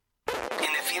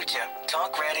future,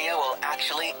 talk radio will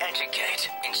actually educate,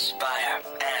 inspire,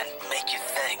 and make you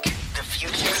think. The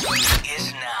future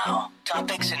is now.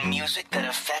 Topics and music that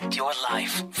affect your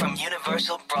life from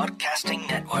Universal Broadcasting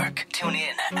Network. Tune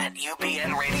in at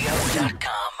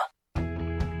ubnradio.com.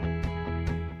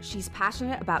 She's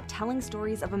passionate about telling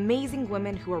stories of amazing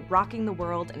women who are rocking the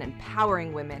world and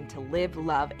empowering women to live,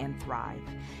 love, and thrive.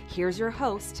 Here's your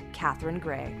host, Catherine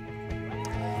Gray.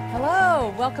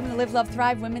 Hello, welcome to Live, Love,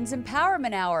 Thrive Women's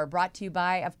Empowerment Hour, brought to you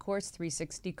by, of course,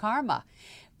 360 Karma.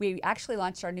 We actually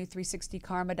launched our new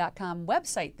 360karma.com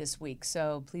website this week,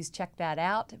 so please check that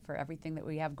out for everything that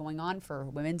we have going on for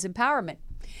women's empowerment.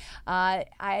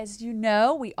 As you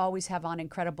know, we always have on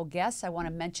incredible guests. I want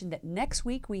to mention that next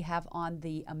week we have on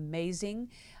the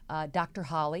amazing Dr.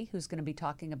 Holly, who's going to be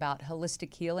talking about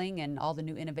holistic healing and all the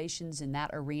new innovations in that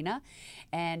arena.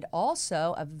 And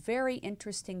also a very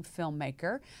interesting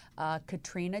filmmaker,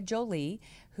 Katrina Jolie,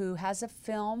 who has a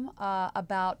film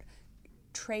about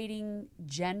trading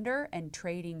gender and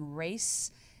trading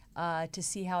race to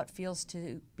see how it feels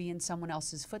to be in someone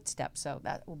else's footsteps. So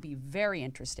that will be very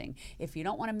interesting. If you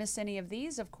don't want to miss any of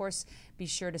these, of course, be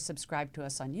sure to subscribe to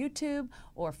us on YouTube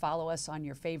or follow us on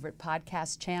your favorite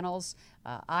podcast channels,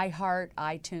 iHeart,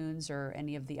 iTunes, or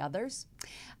any of the others.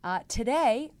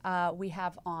 Today, we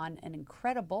have on an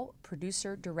incredible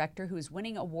producer-director who is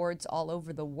winning awards all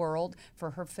over the world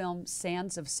for her film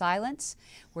Sands of Silence.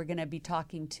 We're going to be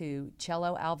talking to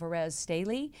Chelo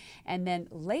Alvarez-Stehle. And then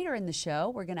later in the show,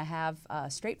 we're going to have,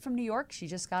 straight from New York, she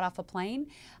just got off a plane,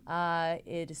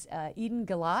 it is Eden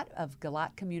Gillott of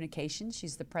Gillott Communications.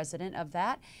 She's the president of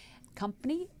that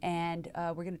company. And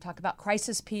we're going to talk about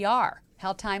crisis PR.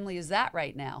 How timely is that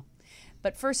right now?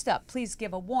 But first up, please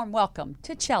give a warm welcome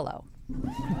to Chelo.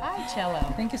 Hi,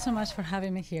 Chelo. Thank you so much for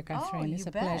having me here, Catherine. It's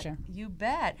a pleasure. You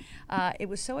bet. It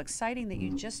was so exciting that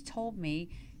you just told me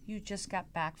you just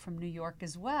got back from New York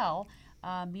as well,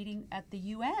 meeting at the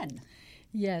UN.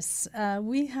 Yes,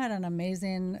 we had an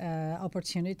amazing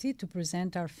opportunity to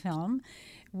present our film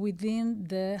within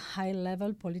the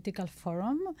high-level political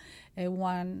forum,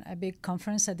 a big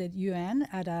conference at the UN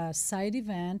at a side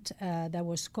event that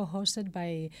was co-hosted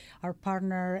by our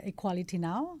partner Equality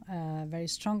Now, a very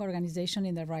strong organization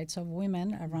in the rights of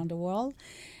women around the world.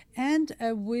 And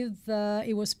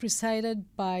it was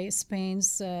presided by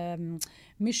Spain's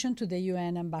mission to the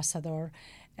UN ambassador.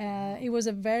 It was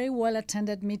a very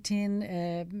well-attended meeting.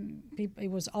 It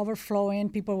was overflowing.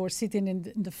 People were sitting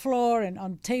in the floor and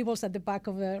on tables at the back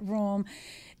of the room.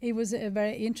 It was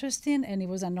very interesting, and it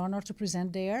was an honor to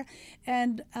present there.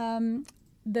 And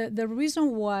the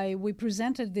reason why we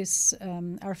presented this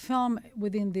our film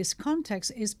within this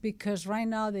context is because right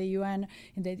now the UN,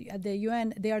 at the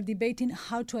UN, they are debating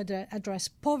how to address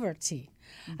poverty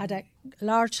at a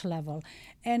large level.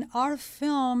 And our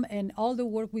film and all the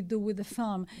work we do with the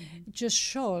film just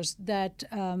shows that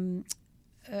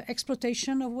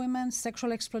exploitation of women,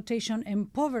 sexual exploitation,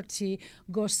 and poverty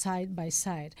go side by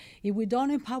side. If we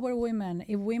don't empower women,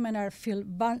 if women feel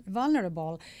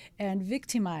vulnerable and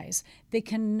victimized, they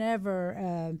can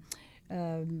never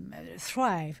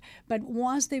thrive. But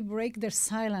once they break their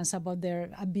silence about their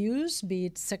abuse, be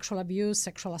it sexual abuse,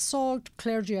 sexual assault,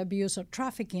 clergy abuse, or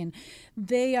trafficking,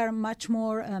 they are much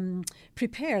more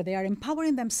prepared. They are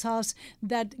empowering themselves.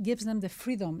 That gives them the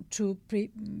freedom to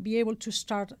be able to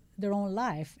start their own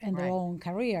life and their own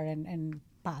career and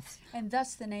path. And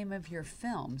thus the name of your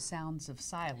film, Sounds of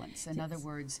Silence. In other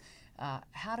words,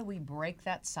 how do we break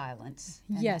that silence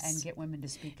and get women to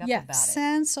speak up about it?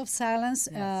 Sands of Silence,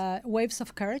 Waves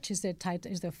of Courage is the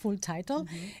title, is the full title.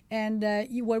 And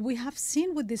what we have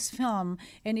seen with this film,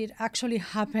 and it actually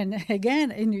happened again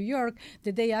in New York,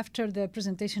 the day after the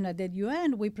presentation at the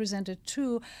UN, we presented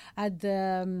two at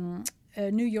the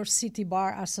New York City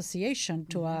Bar Association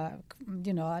to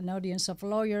an audience of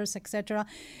lawyers, etc.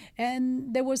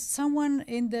 And there was someone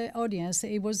in the audience.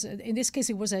 It was, in this case,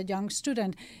 it was a young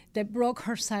student that broke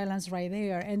her silence right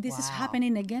there. And this is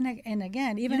happening again and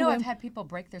again. Even I've had people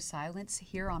break their silence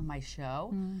here on my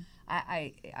show.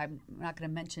 I'm not going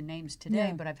to mention names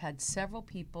today, but I've had several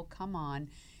people come on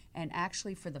and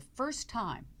actually, for the first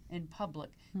time in public,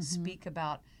 speak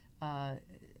about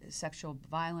sexual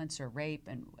violence or rape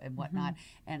and whatnot.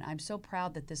 And I'm so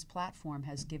proud that this platform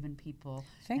has given people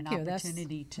an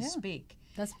opportunity to speak.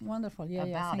 That's wonderful.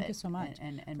 About Thank it you so much.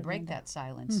 And break that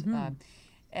silence.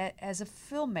 As a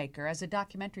filmmaker, as a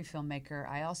documentary filmmaker,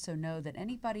 I also know that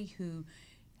anybody who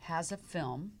has a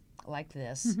film like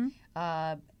this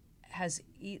has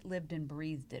lived and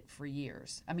breathed it for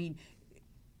years. I mean,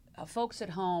 folks at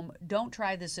home, don't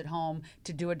try this at home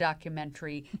to do a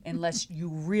documentary unless you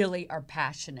really are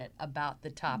passionate about the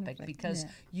topic, because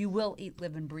you will eat,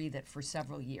 live, and breathe it for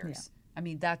several years. I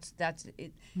mean, that's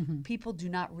it. People do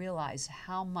not realize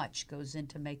how much goes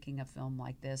into making a film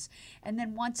like this. And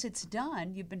then once it's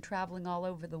done, you've been traveling all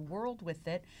over the world with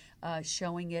it,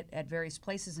 showing it at various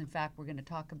places. In fact, we're going to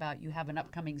talk about, you have an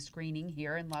upcoming screening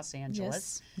here in Los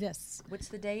Angeles. Yes. What's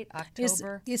the date?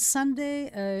 October? It's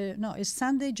Sunday. No, it's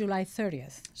Sunday, July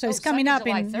 30th. So it's Sunday, coming up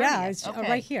July in 30th. it's Okay.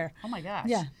 right here. Oh my gosh.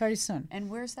 Yeah, very soon. And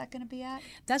where's that going to be at?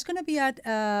 That's going to be at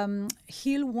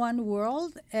Hill One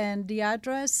World, and the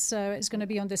address is going to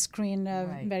be on the screen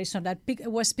very soon. At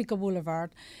West Pico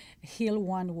Boulevard, Hill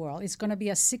One World. It's going to be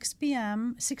at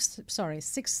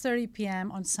 6:30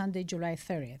 p.m. on Sunday, July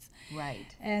 30th.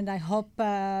 Right. And I hope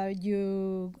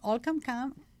you all can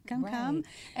come. Come.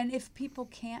 And if people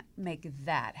can't make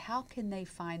that, how can they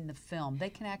find the film? They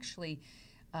can actually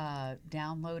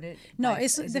download it. No, like,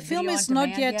 the film is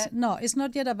not yet. No, it's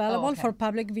not yet available for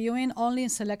public viewing. Only in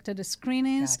selected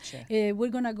screenings. Gotcha. We're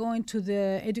gonna go into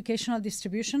the educational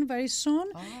distribution very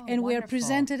soon, and we are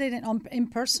presented it in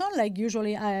person. Like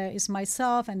usually, it's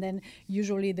myself, and then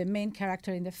usually the main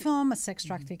character in the film, a sex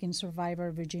trafficking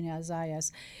survivor, Virginia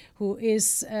Zayas, who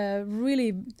is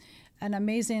really an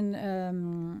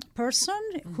amazing person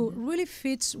who really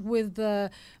fits with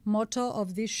the motto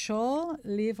of this show,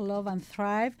 Live, Love, and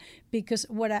Thrive, because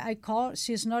what I call,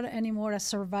 she's not anymore a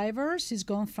survivor. She's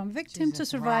gone from victim to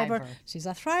survivor. Thriver. She's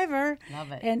a thriver.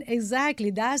 Love it. And exactly,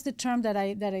 that's the term that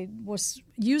I was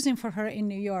using for her in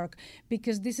New York,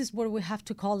 because this is what we have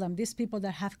to call them, these people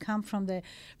that have come from the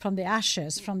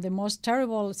ashes, from the most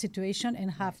terrible situation,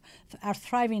 and are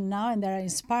thriving now, and they're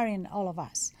inspiring all of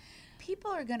us.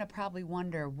 People are going to probably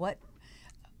wonder what,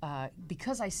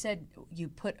 because I said you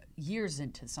put years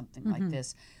into something like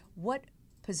this, what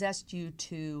possessed you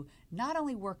to not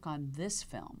only work on this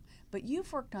film, but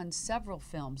you've worked on several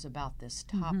films about this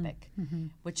topic,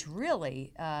 which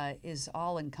really is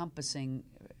all-encompassing,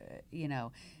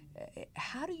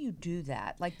 How do you do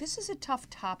that? Like, this is a tough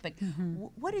topic.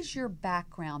 What is your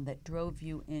background that drove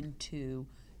you into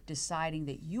deciding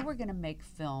that you were going to make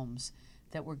films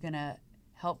that were going to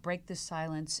help break the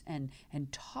silence and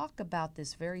talk about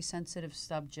this very sensitive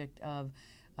subject of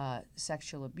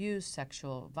sexual abuse,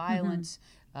 sexual violence,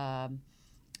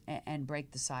 and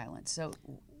break the silence? So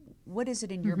what is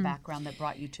it in your background that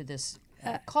brought you to this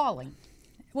calling?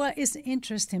 Well, it's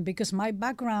interesting because my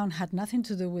background had nothing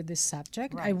to do with this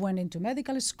subject. Right. I went into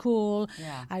medical school.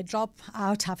 Yeah. I dropped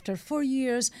out after 4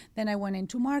 years. Then I went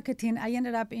into marketing. I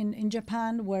ended up in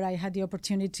Japan, where I had the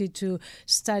opportunity to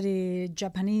study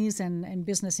Japanese and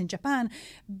business in Japan.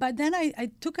 But then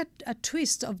I took a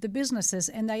twist of the businesses,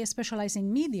 and I specialized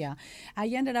in media. I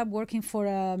ended up working for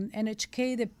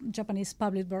NHK, the Japanese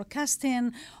Public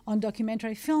Broadcasting, on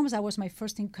documentary films. That was my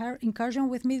first incursion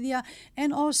with media.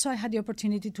 And also I had the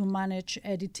opportunity to manage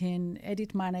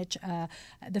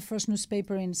the first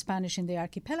newspaper in Spanish in the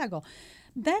archipelago.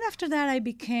 Then after that, I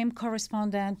became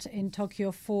correspondent in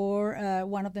Tokyo for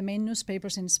one of the main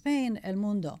newspapers in Spain, El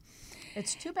Mundo.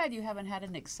 It's too bad you haven't had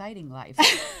an exciting life.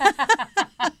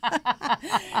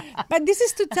 But this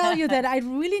is to tell you that I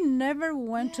really never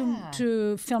went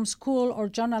to film school or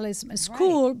journalism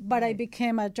school, but I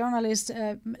became a journalist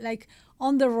like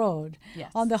on the road,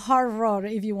 on the hard road,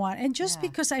 if you want. And just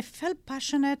because I felt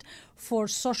passionate for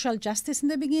social justice in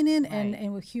the beginning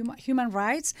and with human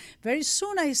rights, very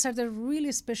soon I started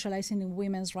really specializing in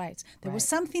women's rights. There was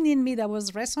something in me that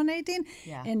was resonating,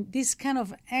 and this kind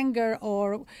of anger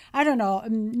or, I don't know,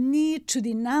 need to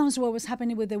denounce what was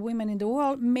happening with the women in the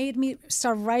world made me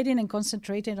start writing and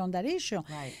concentrating on that issue.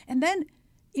 Right. And then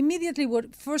immediately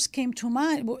what first came to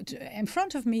mind in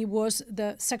front of me was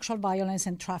the sexual violence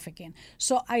and trafficking.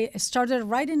 So I started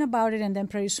writing about it, and then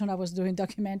pretty soon I was doing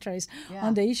documentaries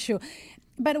on the issue.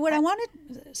 But what I wanted...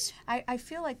 I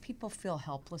feel like people feel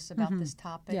helpless about this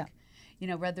topic. Yeah. You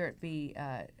know, whether it be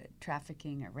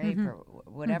trafficking or rape or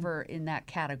whatever in that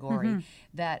category,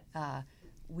 that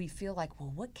we feel like,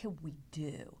 well, what can we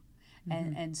do?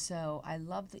 And so I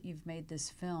love that you've made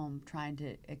this film trying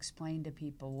to explain to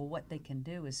people, well, what they can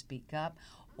do is speak up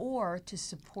or to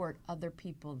support other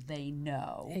people they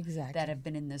know that have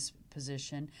been in this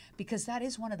position. Because that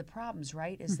is one of the problems,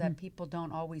 right, is that people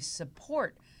don't always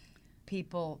support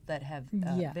people that have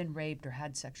been raped or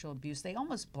had sexual abuse. They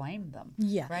almost blame them,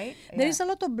 right? There is a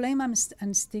lot of blame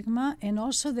and stigma, and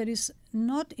also there is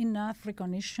not enough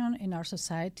recognition in our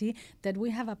society that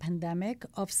we have a pandemic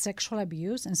of sexual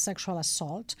abuse and sexual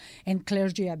assault and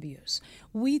clergy abuse.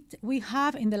 We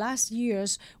have, in the last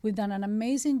years, we've done an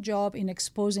amazing job in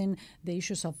exposing the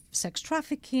issues of sex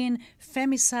trafficking,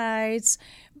 femicides,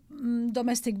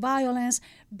 domestic violence,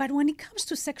 but when it comes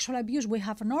to sexual abuse, we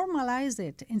have normalized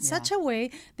it in such a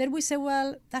way that we say,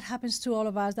 well, that happens to all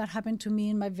of us, that happened to me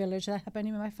in my village, that happened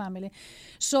in my family.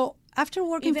 So after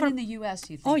working even in the U.S.,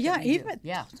 you think? Oh yeah, even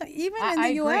in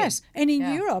the U.S. and in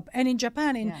Europe and in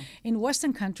Japan, in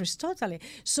Western countries, totally.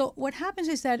 So what happens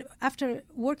is that after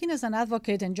working as an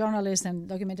advocate and journalist and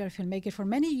documentary filmmaker for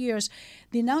many years,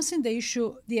 denouncing the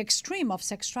issue, the extreme of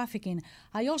sex trafficking,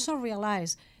 I also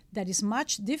realized that it's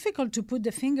much difficult to put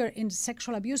the finger in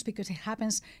sexual abuse because it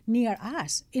happens near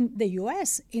us, in the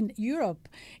U.S., in Europe,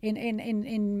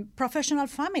 in professional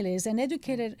families and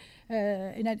educated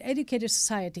in an educated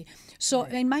society. So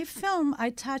in my film, I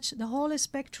touch the whole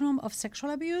spectrum of sexual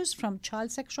abuse, from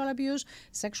child sexual abuse,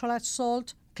 sexual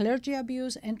assault, clergy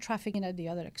abuse, and trafficking at the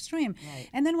other extreme. Right.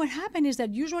 And then what happened is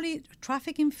that usually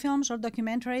trafficking films or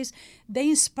documentaries, they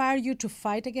inspire you to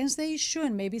fight against the issue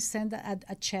and maybe send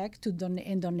a check to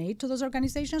donate to those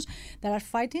organizations that are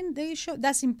fighting the issue.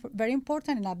 That's very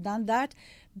important, and I've done that.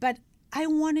 But I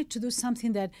wanted to do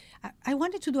something that, I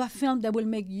wanted to do a film that will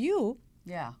make you,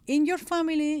 in your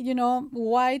family,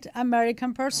 white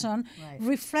American person,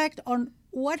 reflect on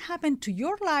what happened to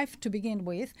your life to begin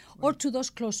with, or to those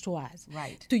close to us,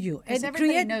 to you. Because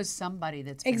everybody knows somebody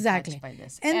that's been touched by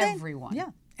this. And everyone.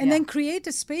 Then create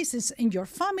the spaces in your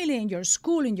family, in your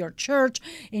school, in your church,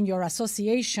 in your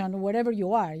association, wherever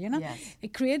you are,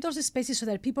 Create those spaces so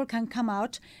that people can come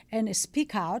out and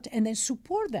speak out and then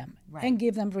support them and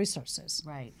give them resources.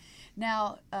 Right.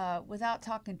 Now, without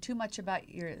talking too much about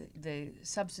the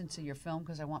substance of your film,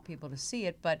 because I want people to see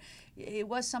it, but it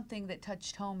was something that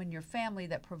touched home in your family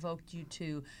that provoked you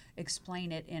to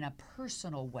explain it in a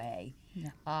personal way,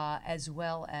 as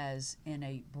well as in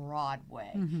a broad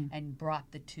way, and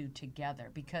brought the two together.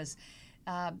 Because,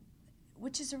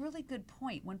 which is a really good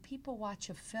point. When people watch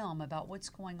a film about what's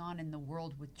going on in the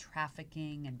world with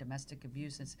trafficking and domestic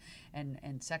abuse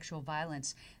and sexual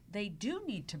violence, they do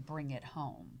need to bring it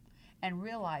home and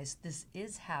realize this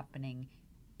is happening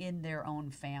in their own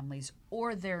families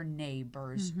or their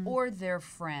neighbors or their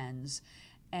friends,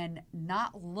 and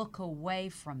not look away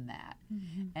from that.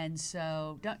 And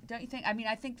so don't you think,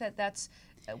 I think that's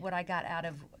what I got out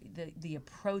of the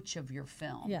approach of your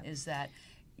film, is that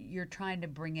you're trying to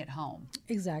bring it home.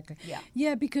 Exactly.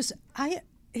 Yeah, because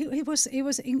it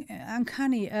was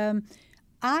uncanny.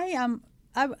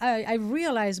 I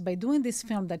realized by doing this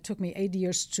film that took me 8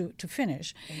 years to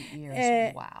finish. 8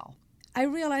 years, wow. I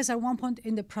realized at one point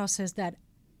in the process that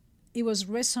it was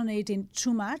resonating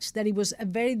too much, that it was a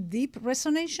very deep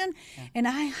resonation, and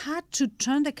I had to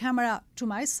turn the camera to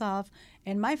myself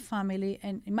and my family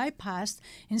and in my past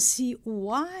and see,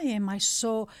 why am I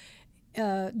so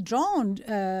drawn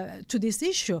to this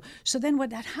issue. So then when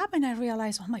that happened, I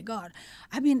realized, oh my God,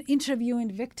 I've been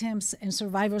interviewing victims and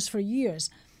survivors for years.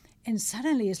 And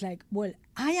suddenly it's like, well,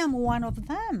 I am one of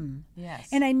them. Yes.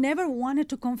 And I never wanted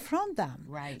to confront them.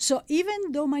 Right. So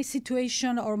even though my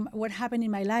situation or what happened in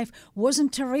my life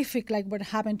wasn't terrific like what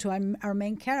happened to our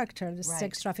main character, the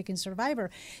sex trafficking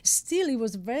survivor, still it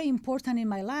was very important in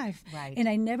my life. Right. And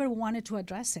I never wanted to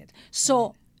address it.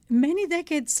 So many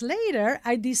decades later,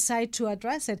 I decided to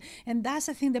address it. And that's,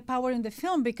 I think, the power in the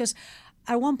film, because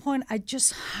at one point, I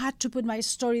just had to put my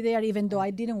story there, even though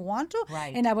I didn't want to.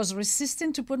 Right. And I was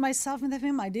resistant to put myself in the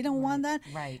film. I didn't want that.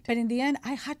 Right. But in the end,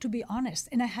 I had to be honest.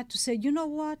 And I had to say, you know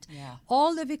what?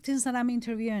 All the victims that I'm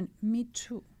interviewing, me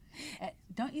too.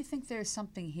 Don't you think there's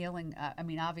something healing?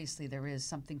 Obviously there is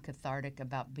something cathartic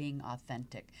about being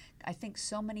authentic. I think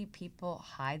so many people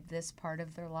hide this part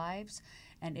of their lives.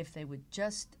 And if they would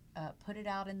just put it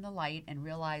out in the light and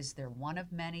realize they're one of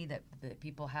many that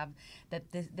people have, that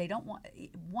they don't want,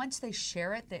 once they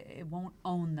share it, it won't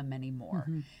own them anymore.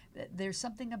 There's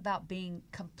something about being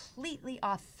completely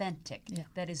authentic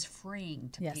that is freeing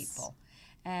to people.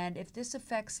 And if this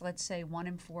affects, let's say, 1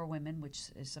 in 4 women, which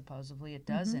is supposedly it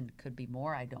does, and could be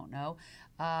more, I don't know,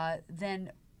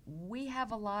 then we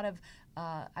have a lot of,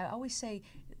 I always say,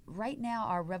 right now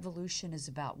our revolution is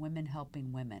about women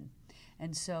helping women.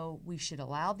 And so we should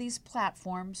allow these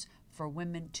platforms for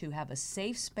women to have a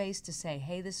safe space to say,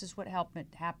 hey, this is what happened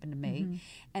to me,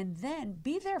 and then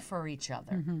be there for each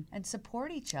other and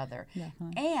support each other,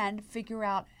 and figure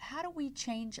out, how do we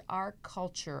change our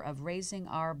culture of raising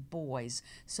our boys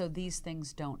so these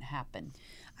things don't happen?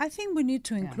 I think we need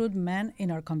to include men in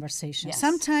our conversation.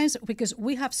 Sometimes, because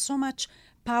we have so much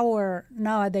power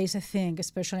nowadays, I think,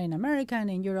 especially in America and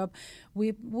in Europe,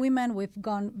 we've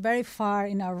gone very far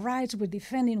in our rights. We're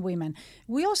defending women.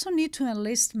 We also need to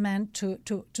enlist men to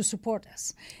support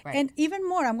us. Right. And even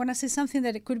more, I'm going to say something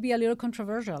that it could be a little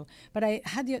controversial, but I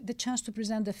had the chance to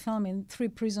present the film in 3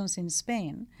 prisons in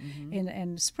Spain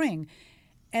in spring.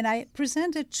 And I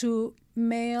presented to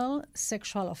male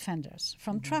sexual offenders,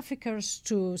 from traffickers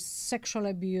to sexual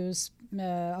abuse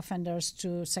offenders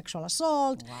to sexual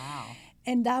assault. Wow.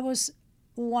 And that was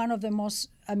one of the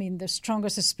the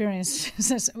strongest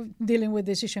experiences dealing with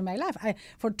this issue in my life.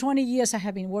 For 20 years, I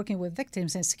have been working with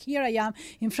victims, and here I am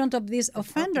in front of these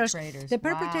offenders, the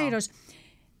perpetrators. Wow.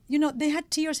 You know, they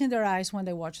had tears in their eyes when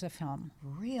they watched the film.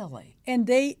 Really? And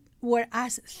they were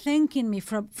thanking me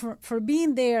for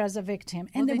being there as a victim.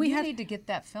 Well, And then we you had need to get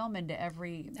that film into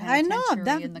every I know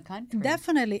penitentiary in the country.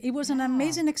 Definitely, it was an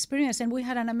amazing experience, and we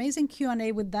had an amazing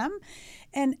Q&A with them.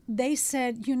 And they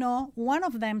said, one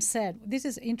of them said, this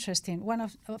is interesting. One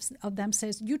of them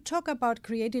says, you talk about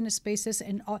creating spaces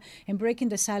and breaking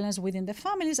the silence within the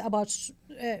families about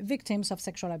victims of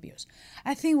sexual abuse.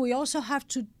 I think we also have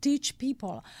to teach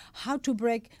people how to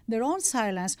break their own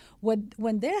silence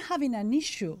when they're having an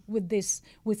issue with this,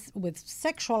 with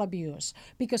sexual abuse.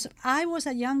 Because I was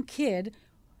a young kid,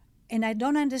 and I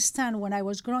don't understand when I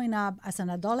was growing up as an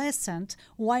adolescent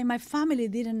why my family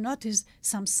didn't notice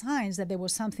some signs that there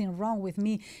was something wrong with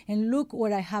me. And look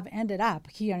where I have ended up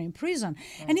here in prison.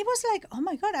 Right. And it was like, oh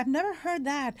my God, I've never heard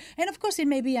that. And of course, it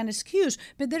may be an excuse,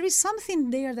 but there is something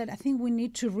there that I think we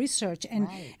need to research and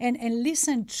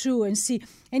listen to and see.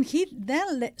 And he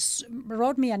then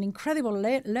wrote me an incredible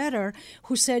letter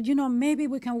who said, maybe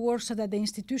we can work so that the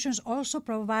institutions also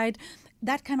provide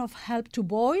that kind of help to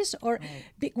boys or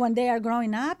when they are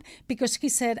growing up, because he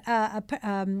said a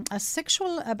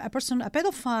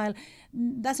pedophile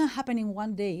doesn't happen in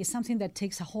one day. It's something that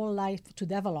takes a whole life to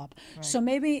develop. Right. So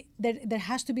maybe there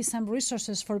has to be some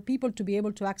resources for people to be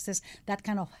able to access that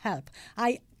kind of help.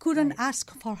 I couldn't ask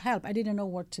for help. I didn't know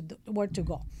where to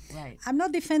go. Right. I'm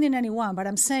not defending anyone, but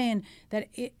I'm saying that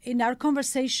in our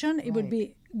conversation, it would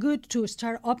be good to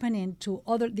start opening to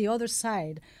the other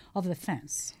side of the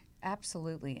fence.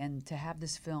 Absolutely, and to have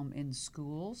this film in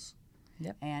schools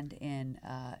and in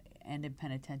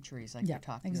penitentiaries like you're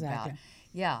talking about.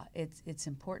 Yeah, it's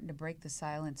important to break the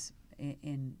silence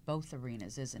in both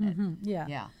arenas, isn't it? Mm-hmm.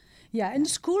 Yeah, in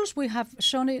schools, we have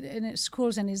shown it in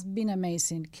schools, and it's been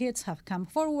amazing. Kids have come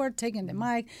forward, taken the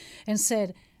mic, and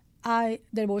said,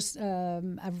 there was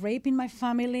a rape in my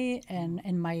family,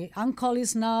 and my uncle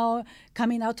is now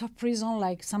coming out of prison,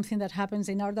 like something that happens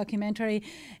in our documentary.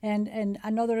 And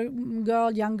another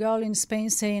young girl in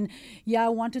Spain saying, I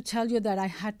want to tell you that I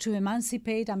had to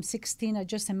emancipate. I'm 16. I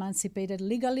just emancipated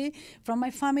legally from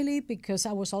my family because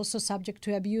I was also subject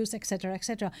to abuse, et cetera, et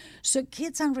cetera. So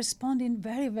kids are responding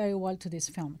very, very well to this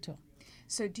film, too.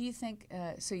 So do you think,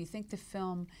 you think the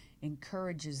film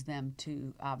encourages them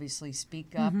to obviously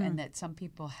speak up, and that some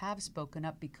people have spoken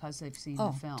up because they've seen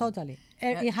the film? Totally.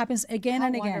 It happens again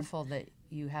and again. How wonderful that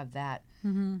you have that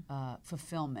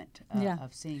fulfillment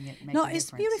of seeing it make a difference.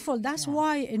 It's beautiful. That's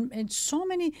why in so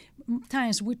many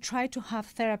times we try to have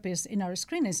therapists in our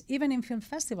screenings, even in film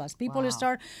festivals. People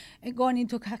start going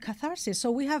into catharsis.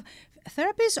 So we have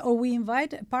therapists, or we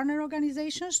invite partner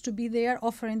organizations to be there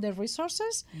offering the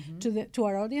resources to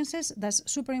our audiences. That's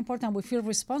super important. We feel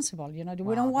responsible. We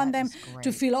don't want them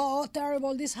to feel, oh,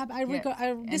 terrible, this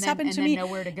happened to me. And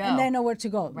nowhere to go. And they know where to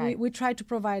go. Right. We try to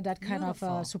provide that kind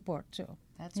of support too.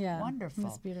 That's wonderful.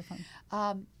 That's beautiful.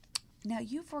 Now,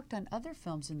 you've worked on other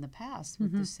films in the past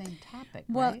with the same topic,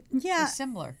 well, right? Yeah. Or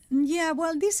similar. Yeah,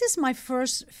 well, this is my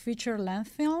first feature-length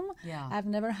film. Yeah. I've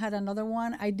never had another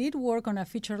one. I did work on a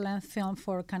feature-length film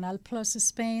for Canal Plus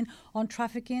Spain on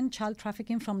child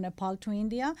trafficking from Nepal to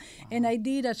India. Wow. And I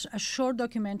did a short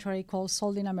documentary called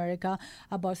Sold in America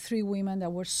about 3 women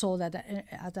that were sold at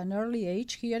an early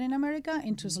age here in America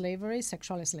into slavery,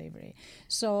 sexual slavery.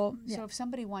 So if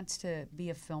somebody wants to be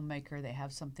a filmmaker, they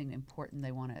have something important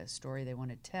they want to story they want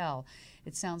to tell.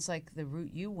 It sounds like the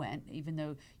route you went, even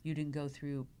though you didn't go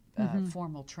through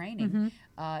formal training,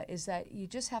 is that you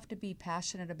just have to be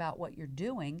passionate about what you're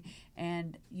doing,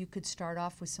 and you could start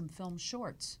off with some film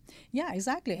shorts. Yeah,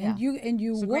 exactly. Yeah. And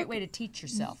you it's a great way to teach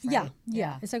yourself, right?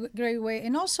 Yeah, it's a great way.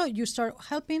 And also you start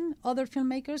helping other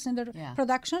filmmakers in their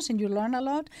productions, and you learn a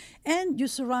lot, and you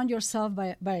surround yourself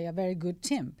by a very good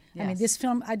team. Yes. I mean, this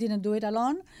film, I didn't do it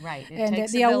alone. Right. And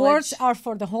the awards are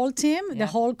for the whole team, the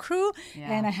whole crew,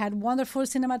 and I had wonderful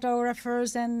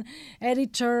cinematographers and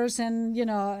editors and,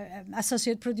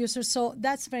 associate producers. So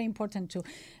that's very important too.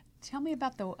 Tell me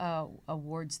about the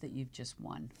awards that you've just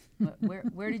won.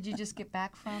 Where did you just get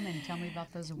back from? And tell me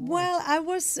about those awards. Well, I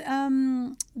was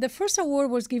the first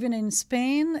award was given in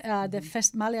Spain, the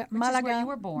Malaga. Is where you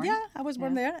were born. Yeah, I was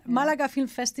born there. Malaga Film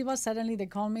Festival. Suddenly they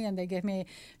called me and they gave me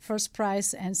first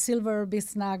prize and silver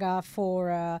biznaga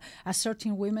for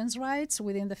asserting women's rights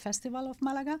within the festival of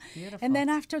Malaga. Beautiful. And then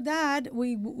after that,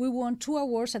 we won 2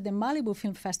 awards at the Malibu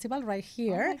Film Festival right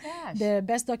here. Oh my gosh. The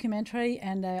Best Documentary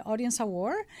and the Audience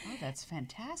Award. Oh, that's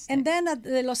fantastic. And then at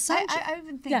the Los Angeles, I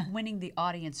even think winning the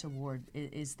audience award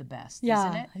is the best, yeah,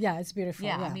 isn't it? Yeah, it's beautiful.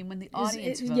 Yeah, Yeah, I mean, when the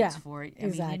audience It's- votes yeah, for it, I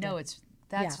exactly. mean, you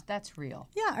know, that's real.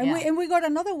 Yeah, and we got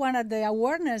another one at the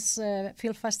Awareness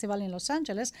Film Festival in Los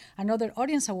Angeles, another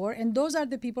audience award, and those are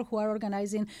the people who are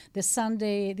organizing this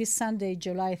Sunday,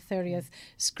 July 30th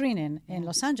screening in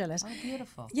Los Angeles. Oh,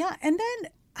 beautiful. Yeah, and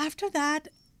then after that,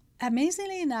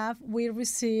 amazingly enough, we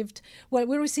received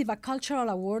a cultural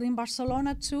award in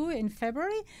Barcelona too in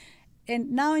February.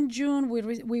 And now in June,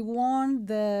 we won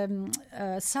the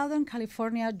Southern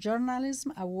California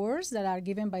Journalism Awards that are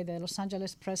given by the Los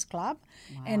Angeles Press Club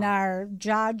and are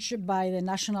judged by the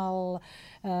National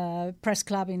Press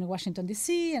Club in Washington,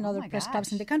 D.C. and other press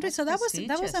clubs in the country. That's so that was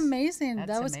prestigious. amazing.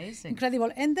 That's that was amazing.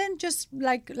 incredible. And then just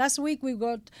like last week, we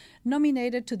got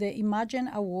nominated to the Imagine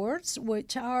Awards,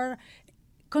 which are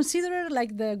considered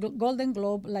like the Golden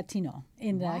Globe Latino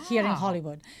here in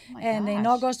Hollywood. Oh my and in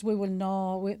gosh. August, we will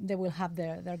know they will have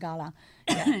their gala.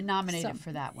 Nominated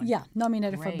for that one. Yeah,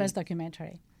 nominated for Great. Best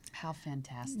Documentary. How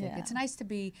fantastic. Yeah. It's nice to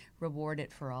be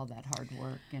rewarded for all that hard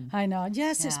work. And I know,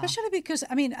 yes, Yeah. especially because,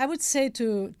 I mean, I would say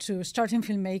to starting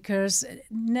filmmakers,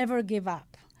 never give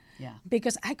up. yeah.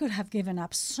 Because I could have given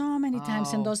up so many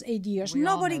times in Oh, those 8 years. we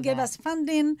all Nobody know gave that. us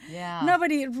funding. Yeah.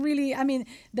 Nobody really, I mean,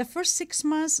 the first 6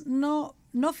 months,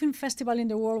 no film festival in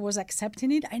the world was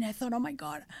accepting it. And I thought, oh my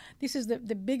God, this is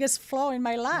the biggest flaw in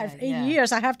my life. Yeah, 8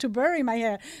 years, I have to bury my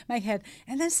head.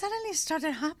 And then suddenly it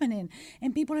started happening.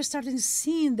 And people started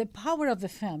seeing the power of the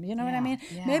film. You know what I Yeah, mean?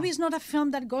 yeah. Maybe it's not a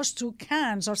film that goes to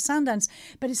Cannes or Sundance,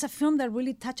 but it's a film that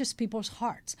really touches people's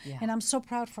hearts. Yeah. And I'm so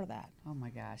proud for that. Oh my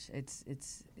gosh,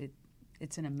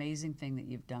 it's an amazing thing that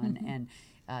you've done, and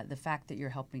the fact that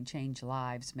you're helping change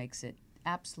lives makes it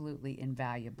absolutely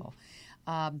invaluable.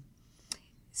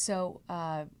 So,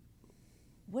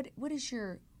 what is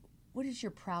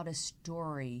your proudest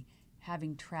story,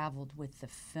 having traveled with the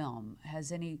film?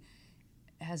 Has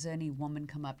any woman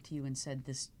come up to you and said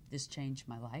this changed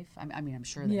my life? I mean, I'm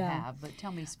sure they have, but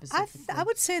tell me specifically. I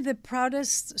would say the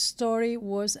proudest story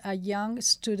was a young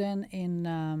student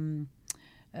in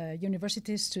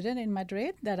university student in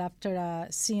Madrid that after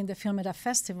seeing the film at a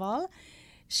festival,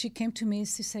 she came to me.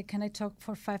 She said, "Can I talk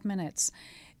for 5 minutes?"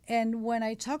 And when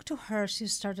I talked to her, she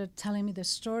started telling me the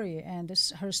story. And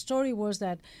her story was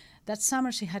that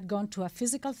summer she had gone to a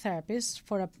physical therapist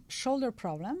for a shoulder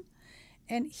problem.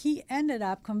 And he ended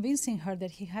up convincing her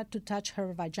that he had to touch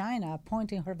her vagina,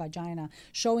 pointing her vagina,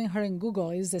 showing her in Google,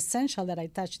 it's essential that I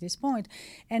touch this point,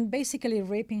 and basically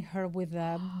raping her with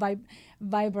a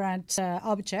vibrant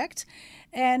object.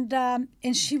 And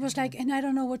she was like, and I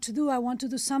don't know what to do. I want to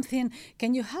do something.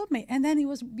 Can you help me? And then it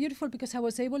was beautiful because I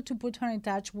was able to put her in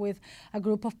touch with a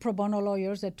group of pro bono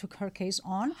lawyers that took her case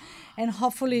on. And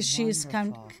hopefully she's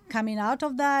coming out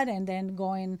of that and then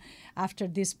going after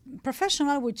this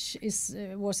professional, which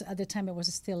was at the time it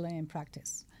was still in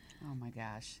practice. Oh my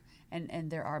gosh. And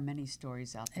there are many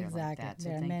stories out there like Exactly. that. So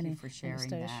There are thank many you for sharing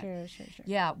that. Sure.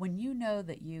 Yeah, when you know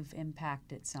that you've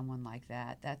impacted someone like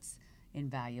that, that's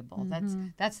invaluable.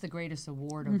 That's the greatest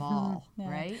award of all,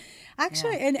 right?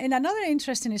 Actually, and another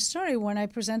interesting story, when I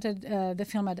presented the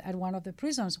film at one of the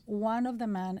prisons, one of the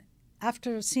men,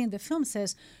 after seeing the film,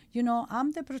 says, you know,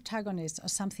 I'm the protagonist of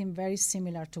something very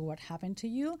similar to what happened to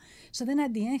you. So then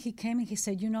at the end, he came and he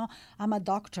said, you know, I'm a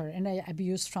doctor and I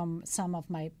abuse from some of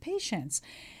my patients.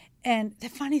 And the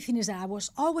funny thing is that I was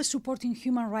always supporting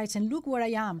human rights, and look where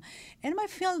I am. And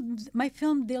my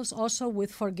film deals also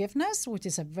with forgiveness, which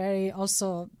is a very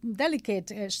also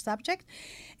delicate subject.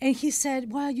 And he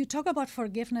said, well, you talk about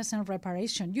forgiveness and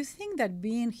reparation. You think that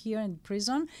being here in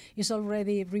prison is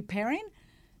already repairing?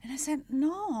 And I said,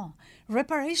 no.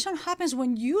 Reparation happens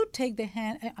when you take the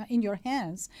hand in your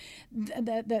hands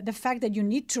the fact that you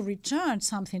need to return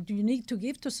something, you need to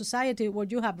give to society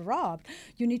what you have robbed.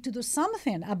 You need to do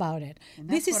something about it. And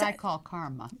that's what I call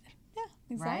karma. Yeah,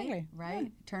 exactly.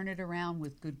 Right? Turn it around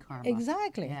with good karma.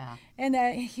 Exactly. Yeah. And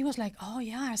he was like, oh,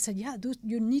 yeah. I said, yeah,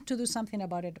 you need to do something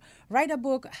about it. Write a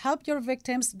book, help your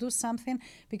victims, do something,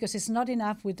 because it's not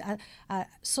enough with a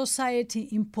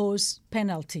society-imposed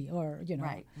penalty or,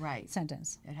 right.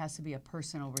 sentence. It has to be a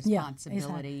personal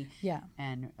responsibility. Yeah.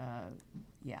 And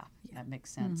Yeah, that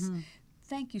makes sense.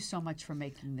 Thank you so much for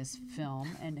making this film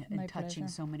and touching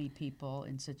so many people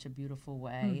in such a beautiful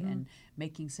way and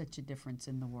making such a difference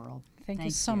in the world. Thank you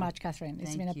so much, Catherine.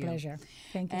 It's been a pleasure.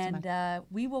 Thank you so much. And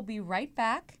we will be right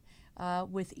back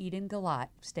with Eden Gillott.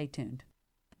 Stay tuned.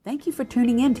 Thank you for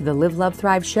tuning in to the Live, Love,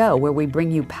 Thrive show, where we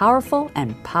bring you powerful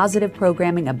and positive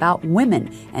programming about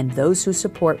women and those who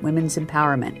support women's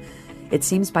empowerment. It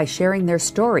seems by sharing their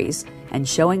stories and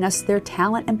showing us their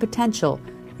talent and potential,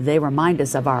 they remind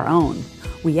us of our own.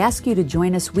 We ask you to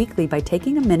join us weekly by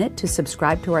taking a minute to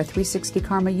subscribe to our 360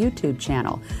 Karma YouTube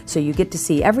channel so you get to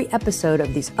see every episode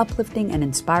of these uplifting and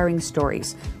inspiring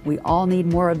stories. We all need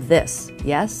more of this,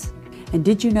 yes? And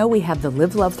did you know we have the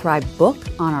Live, Love, Thrive book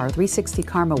on our 360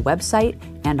 Karma website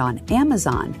and on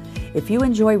Amazon? If you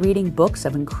enjoy reading books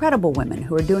of incredible women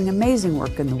who are doing amazing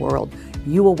work in the world,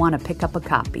 you will want to pick up a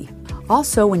copy.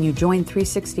 Also, when you join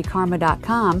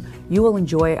 360karma.com, you will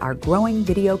enjoy our growing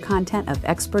video content of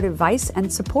expert advice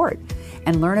and support,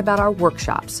 and learn about our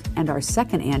workshops and our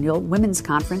second annual Women's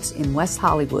Conference in West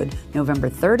Hollywood, November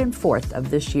 3rd and 4th of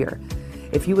this year.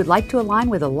 If you would like to align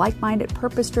with a like-minded,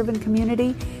 purpose-driven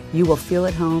community, you will feel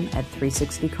at home at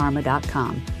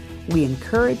 360karma.com. We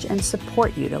encourage and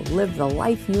support you to live the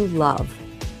life you love.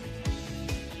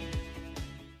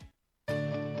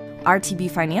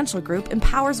 RTB Financial Group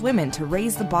empowers women to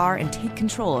raise the bar and take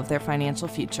control of their financial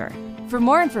future. For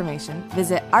more information,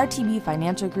 visit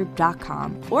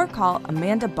rtbfinancialgroup.com or call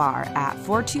Amanda Barr at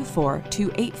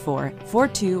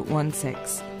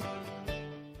 424-284-4216.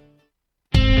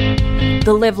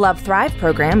 The Live, Love, Thrive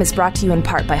program is brought to you in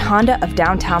part by Honda of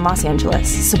downtown Los Angeles,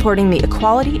 supporting the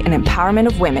equality and empowerment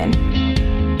of women.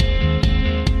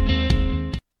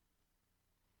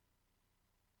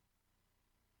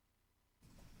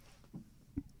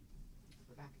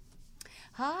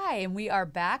 Hi, and we are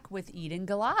back with Eden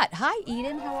Gillott. Hi,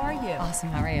 Eden. How are you? Awesome.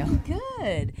 How are you?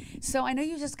 Good. So I know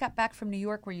you just got back from New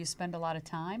York, where you spend a lot of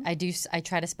time. I do. I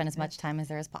try to spend as much time as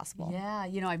there as possible. Yeah.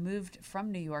 You know, I moved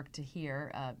from New York to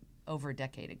here over a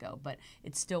decade ago, but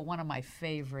it's still one of my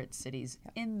favorite cities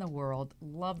in the world.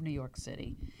 Love New York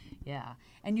City. Yeah.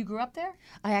 And you grew up there?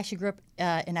 I actually grew up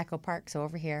in Echo Park, so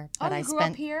over here. But you grew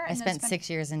up here? I spent 6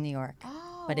 years in New York.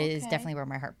 Oh, but it is definitely where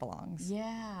my heart belongs.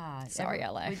 Yeah. Sorry,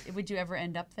 LA. Would you ever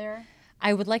end up there?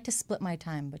 I would like to split my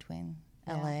time between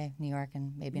LA, New York,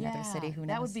 and maybe another city. Who knows?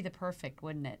 That would be the perfect,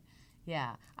 wouldn't it?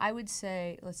 Yeah. I would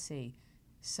say, let's see,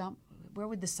 where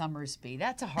would the summers be?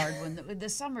 That's a hard one. The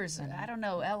summers, I don't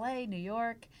know, LA, New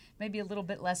York, maybe a little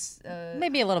bit less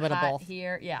maybe a little bit of both.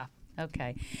 Here. Yeah.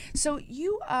 Okay. So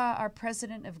you are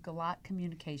president of Gillott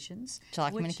Communications.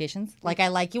 Gillott Communications. Like I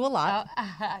like you a lot.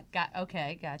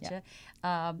 Gotcha.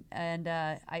 Yeah. And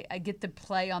I get the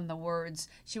play on the words.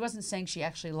 She wasn't saying she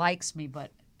actually likes me,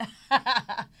 but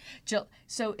so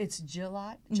it's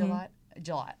Gillott. Gillott.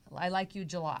 I like you,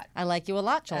 Gillott. I like you a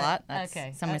lot, Gillott.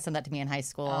 Okay. Someone said that to me in high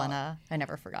school, and I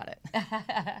never forgot it.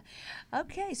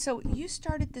 Okay, so you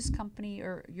started this company,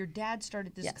 or your dad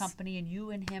started this company, and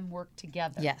you and him worked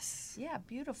together. Yes. Yeah,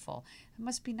 beautiful. It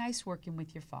must be nice working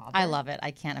with your father. I love it.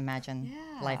 I can't imagine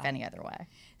life any other way.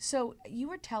 So you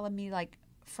were telling me, like,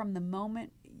 from the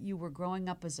moment you were growing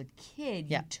up as a kid,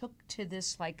 you took to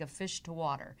this like a fish to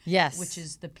water. Yes. Which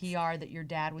is the PR that your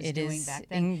dad was doing back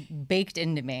then. It is baked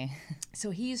into me.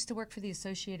 So he used to work for the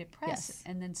Associated Press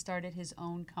and then started his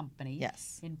own company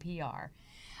in PR.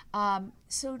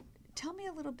 So tell me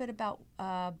a little bit about,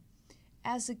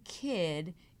 as a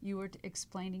kid, you were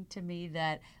explaining to me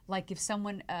that, like, if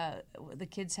someone, the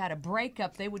kids had a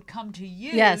breakup, they would come to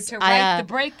you to write the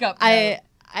breakup note.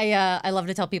 I love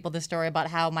to tell people the story about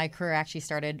how my career actually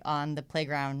started on the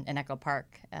playground in Echo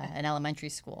Park, in elementary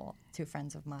school. Two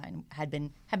friends of mine had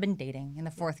been dating in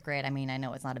the 4th grade. I mean, I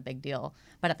know it's not a big deal,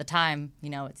 but at the time, you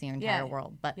know, it's the entire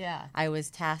world. But I was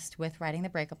tasked with writing the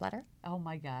breakup letter. Oh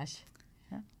my gosh.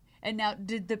 Yeah. And now,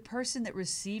 did the person that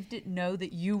received it know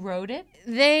that you wrote it?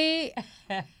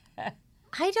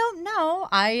 I don't know.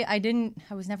 I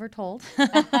was never told.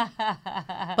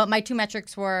 But my two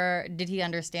metrics were, did he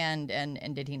understand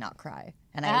and did he not cry?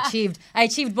 And I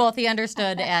achieved both. He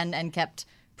understood and kept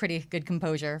pretty good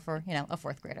composure for, you know, a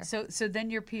 4th grader. So then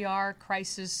your PR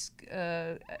crisis,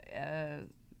 what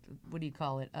do you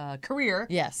call it? Career.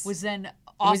 Yes. Was then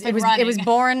off and running. It was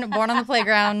born on the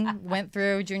playground, went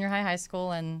through junior high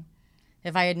school, and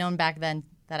if I had known back then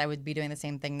that I would be doing the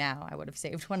same thing now. I would have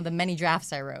saved one of the many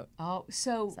drafts I wrote. Oh,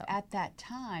 so at that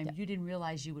time, you didn't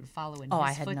realize you would follow in his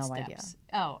I had footsteps. no idea.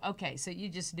 Oh, okay. So you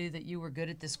just knew that you were good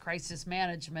at this crisis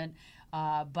management,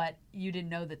 but you didn't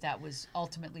know that that was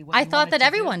ultimately what I you thought wanted that to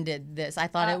everyone do? did this. I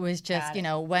thought it was just, got you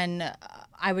know, when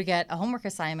I would get a homework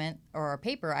assignment or a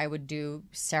paper, I would do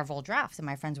several drafts, and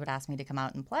my friends would ask me to come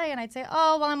out and play, and I'd say,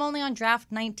 oh, well, I'm only on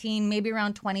draft 19, maybe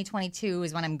around 2022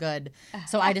 is when I'm good.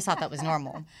 So I just thought that was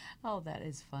normal. Oh, that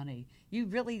is funny. You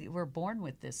really were born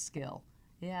with this skill.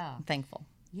 Yeah. I'm thankful.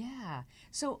 Yeah.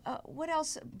 So what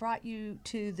else brought you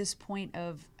to this point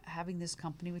of having this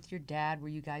company with your dad where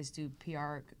you guys do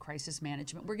PR crisis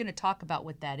management? We're going to talk about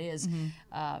what that is,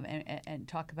 and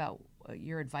talk about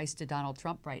your advice to Donald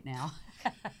Trump right now.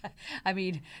 I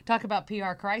mean, talk about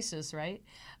PR crisis, right?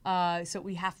 So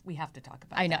we have to talk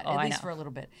about that, at least for a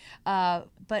little bit.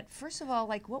 But first of all,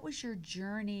 like, what was your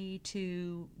journey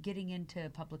to getting into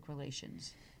public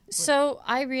relations? So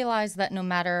I realized that no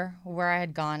matter where I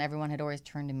had gone, everyone had always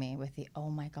turned to me with the, oh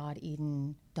my God,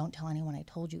 Eden, don't tell anyone I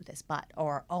told you this,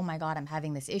 or oh my God, I'm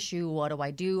having this issue. What do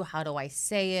I do? How do I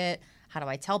say it? How do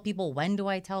I tell people? When do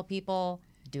I tell people?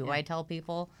 Do I tell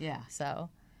people? Yeah. So.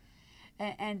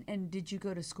 And did you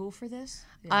go to school for this?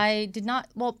 Yeah. I did not.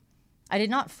 Well, I did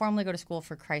not formally go to school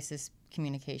for crisis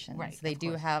communications. Right. They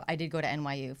do have. I did go to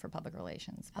NYU for public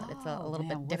relations, but it's a little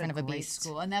bit different of a beast.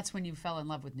 School. And that's when you fell in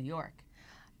love with New York.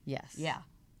 Yes. Yeah.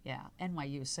 Yeah.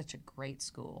 NYU is such a great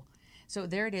school. So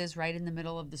there it is, right in the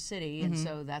middle of the city, and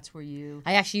so that's where you.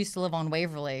 I actually used to live on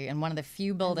Waverly, in one of the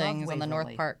few buildings on the north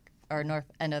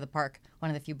end of the park. One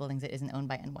of the few buildings that isn't owned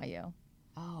by NYU.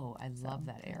 Oh, I love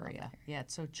that area. Yeah,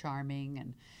 it's so charming,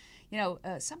 and you know,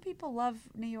 some people love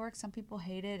New York, some people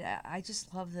hate it. I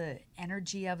just love the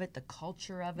energy of it, the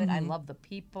culture of it. I love the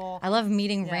people. I love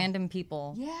meeting random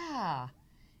people. Yeah.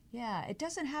 Yeah, it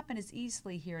doesn't happen as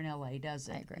easily here in LA, does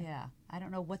it? I agree. Yeah, I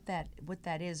don't know what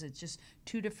that is. It's just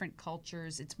two different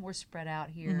cultures. It's more spread out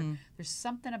here. There's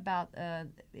something about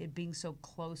it being so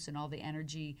close and all the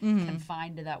energy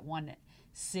confined to that one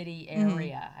city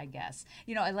area, I guess.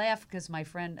 You know, I laugh because my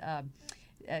friend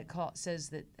says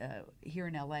that here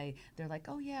in LA, they're like,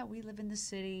 oh yeah, we live in the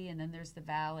city, and then there's the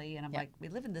valley, and I'm like, we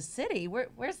live in the city?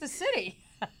 Where's the city?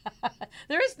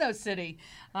 There is no city,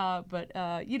 but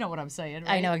you know what I'm saying,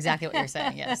 right? I know exactly what you're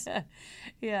saying. Yes.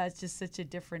 Yeah, it's just such a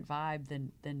different vibe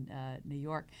than New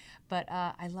York, but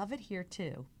I love it here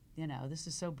too. You know, this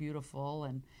is so beautiful,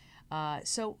 and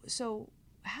so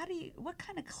what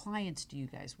kind of clients do you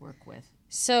guys work with?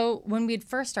 So when we had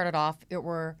first started off,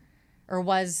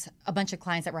 was a bunch of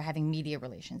clients that were having media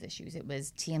relations issues. It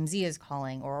was TMZ is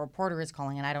calling or a reporter is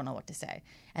calling and I don't know what to say.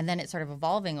 And then it's sort of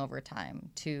evolving over time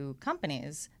to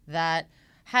companies that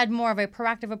had more of a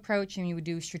proactive approach, and you would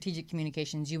do strategic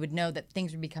communications. You would know that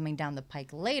things would be coming down the pike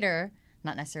later,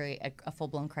 not necessarily a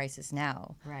full-blown crisis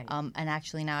now. Right. And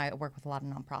actually now I work with a lot of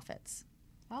nonprofits.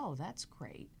 Oh, that's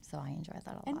great. So I enjoy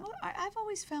that a lot. And I've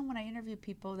always found when I interview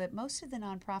people that most of the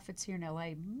nonprofits here in LA,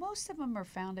 most of them are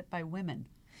founded by women.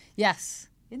 Yes.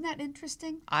 Isn't that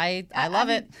interesting? I love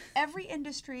it. Every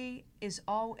industry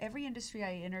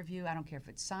I interview, I don't care if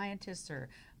it's scientists or,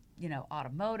 you know,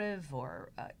 automotive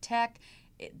or tech,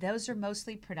 those are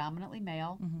mostly predominantly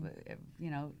male, you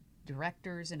know,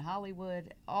 directors in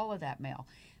Hollywood, all of that male.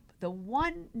 The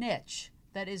one niche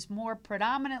that is more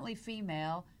predominantly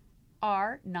female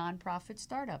are nonprofit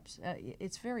startups.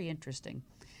 It's very interesting.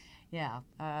 Yeah.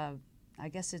 I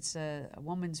guess it's a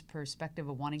woman's perspective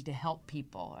of wanting to help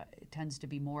people. It tends to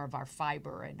be more of our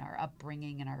fiber and our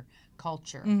upbringing and our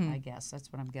culture, I guess.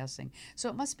 That's what I'm guessing. So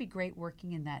it must be great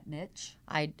working in that niche.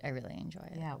 I really enjoy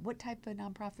it. Yeah. What type of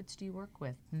nonprofits do you work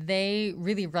with? They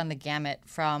really run the gamut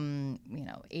from, you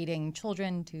know, aiding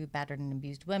children to battered and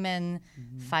abused women,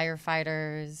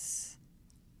 firefighters.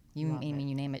 You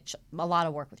name it. A lot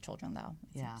of work with children, though.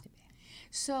 It seems to be.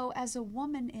 So as a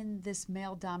woman in this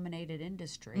male-dominated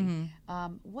industry,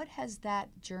 what has that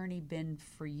journey been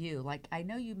for you? Like, I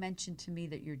know you mentioned to me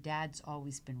that your dad's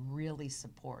always been really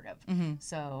supportive.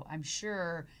 So I'm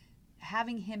sure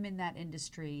having him in that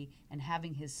industry and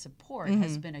having his support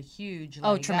has been a huge leg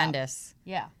up. Tremendous.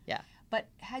 Yeah. Yeah. But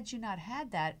had you not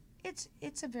had that, it's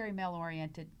a very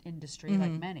male-oriented industry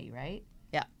like many, right?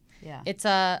 Yeah. Yeah. It's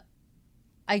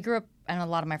I grew up, and a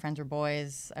lot of my friends were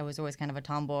boys. I was always kind of a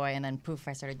tomboy, and then poof,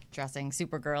 I started dressing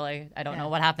super girly. I don't know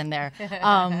what happened there.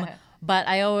 But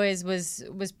I always was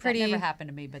pretty... That never happened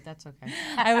to me, but that's okay.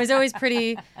 I was always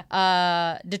pretty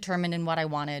determined in what I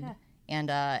wanted.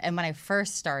 Yeah. And when I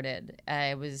first started,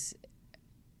 I was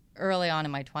early on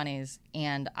in my 20s,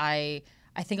 and I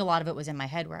I think a lot of it was in my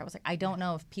head where I was like, I don't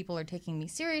know if people are taking me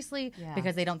seriously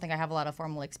because they don't think I have a lot of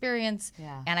formal experience.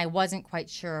 Yeah. And I wasn't quite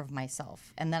sure of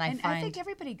myself. And then I think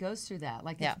everybody goes through that.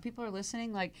 Like if people are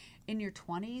listening, like in your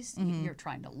 20s, you're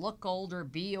trying to look older,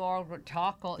 be older,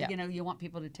 talk older. You know, you want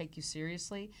people to take you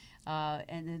seriously.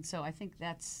 And so I think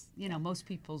that's, most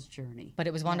people's journey. But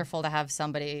it was wonderful to have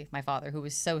somebody, my father, who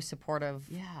was so supportive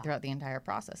throughout the entire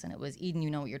process. And it was, Eden, you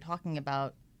know what you're talking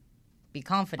about. Be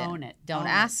confident. Own it. Don't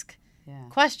ask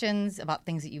questions about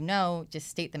things that you know. Just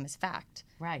state them as fact.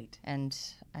 Right. And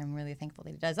I'm really thankful that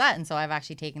he does that. And so I've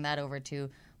actually taken that over to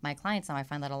my clients now. I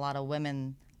find that a lot of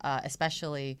women,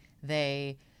 especially,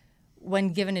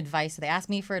 when given advice, they ask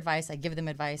me for advice, I give them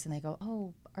advice, and they go,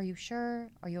 oh, are you sure?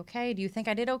 Are you okay? Do you think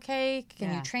I did okay?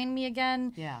 Can you train me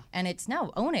again? Yeah. And it's,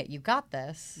 no, own it. You got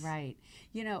this. Right.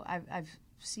 I've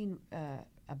seen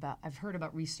I've heard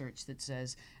about research that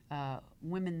says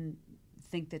women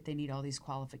think that they need all these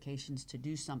qualifications to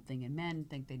do something, and men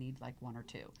think they need like one or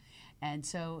two. And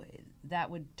so that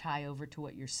would tie over to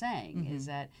what you're saying, is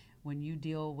that when you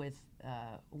deal with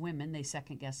women, they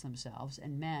second guess themselves,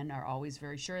 and men are always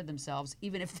very sure of themselves,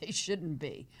 even if they shouldn't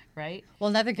be, right? Well,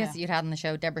 another guest that you'd had on the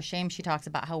show, Deborah Shame, she talks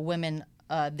about how women,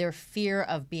 their fear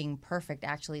of being perfect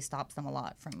actually stops them a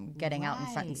lot from getting out in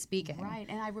front and speaking. Right,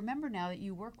 and I remember now that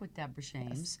you work with Deborah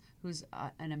Shames, who's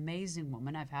an amazing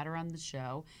woman. I've had her on the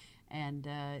show, and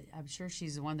I'm sure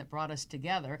she's the one that brought us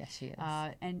together. Yes, she is.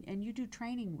 And you do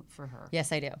training for her.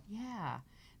 Yes, I do. Yeah.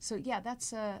 So,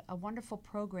 that's a wonderful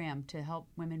program to help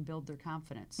women build their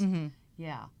confidence.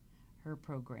 Yeah, her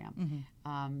program.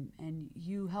 And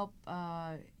you help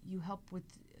with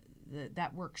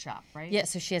that workshop, right? Yeah,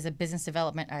 so she has a business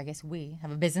development, or I guess we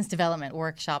have a business development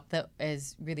workshop that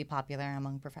is really popular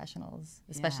among professionals,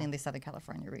 especially in the Southern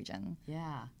California region.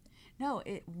 Yeah. No,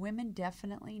 women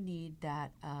definitely need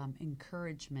that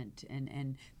encouragement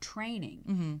and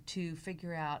training to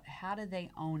figure out how do they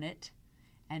own it,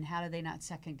 and how do they not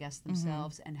second guess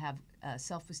themselves and have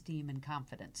self-esteem and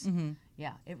confidence.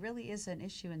 Yeah, it really is an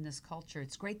issue in this culture.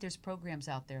 It's great there's programs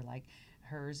out there like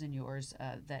hers and yours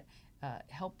that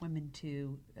help women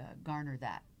to garner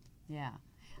that. Yeah,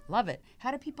 love it. How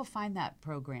do people find that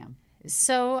program?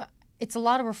 So it's a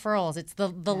lot of referrals. It's the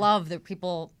love that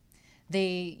people...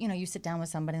 you sit down with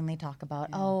somebody and they talk about,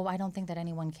 oh, I don't think that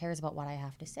anyone cares about what I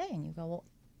have to say. And you go, well,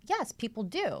 yes, people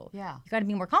do. Yeah. You got to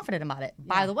be more confident about it.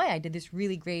 By the way, I did this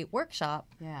really great workshop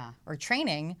or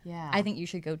training. Yeah. I think you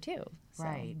should go too. So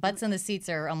Right. Butts in the seats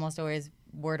are almost always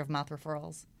word of mouth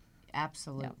referrals.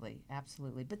 Absolutely.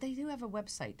 Absolutely. But they do have a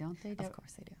website, don't they? Of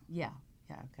course they do. Yeah.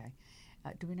 Yeah, okay.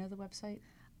 Do we know the website?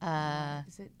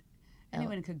 Is it?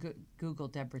 Anyone could Google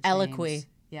Deborah James. Eloquy.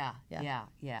 Yeah.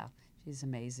 She's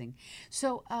amazing.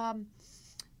 So,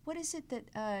 what is it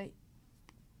that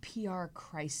PR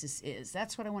crisis is?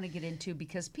 That's what I want to get into,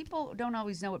 because people don't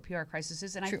always know what PR crisis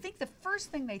is, and I think the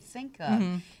first thing they think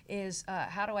of is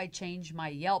how do I change my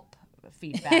Yelp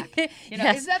feedback?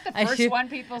 Is that the first one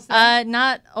people say?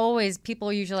 Not always. People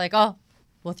are usually like, oh,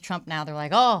 with Trump now, they're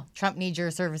like, oh, Trump needs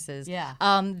your services. Yeah.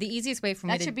 The easiest way for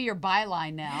me that should be your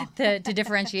byline now. to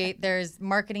differentiate, there's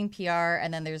marketing PR,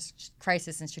 and then there's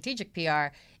crisis and strategic PR.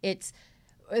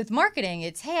 With marketing,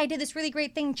 it's, hey, I did this really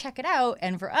great thing, check it out.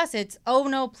 And for us, it's, oh,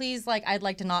 no, please, I'd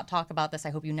like to not talk about this. I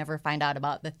hope you never find out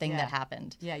about the thing that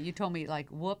happened. Yeah, you told me,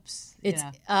 whoops. It's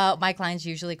my clients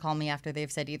usually call me after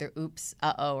they've said either oops,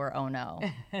 uh-oh, or oh, no.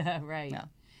 Right. No.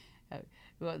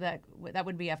 Well, that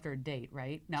would be after a date,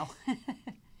 right? No.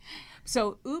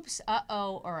 So, oops,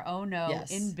 uh-oh, or oh, no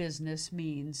in business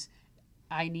means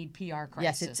I need PR crisis.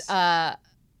 Yes, it's,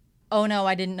 oh, no,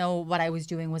 I didn't know what I was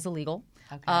doing was illegal.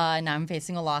 Okay. Now I'm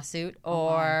facing a lawsuit.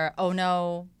 Or, oh,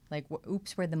 no,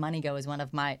 oops, where'd the money go is one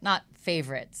of my, not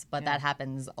favorites, but that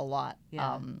happens a lot.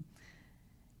 Yeah.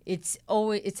 It's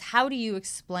how do you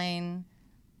explain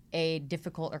a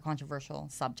difficult or controversial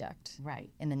subject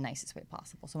in the nicest way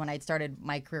possible. So when I'd started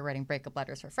my career writing breakup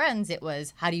letters for friends, it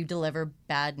was how do you deliver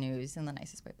bad news in the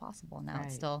nicest way possible. Now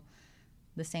it's still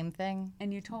the same thing.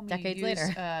 And you told me decades you use,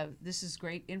 later. This is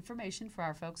great information for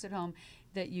our folks at home,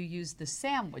 that you use the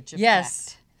sandwich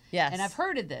effect. Yes. And I've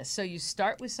heard of this. So you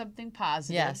start with something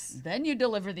positive, then you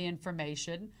deliver the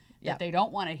information that they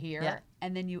don't want to hear,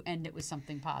 and then you end it with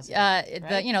something positive.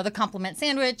 The compliment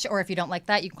sandwich, or if you don't like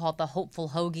that, you can call it the hopeful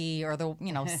hoagie or the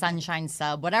sunshine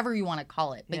sub, whatever you want to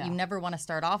call it. But you never want to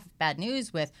start off bad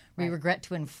news with we regret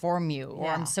to inform you, or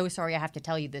I'm so sorry I have to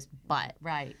tell you this, but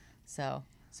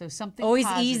So something always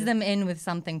positive. Ease them in with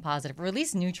something positive, or at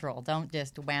least neutral. Don't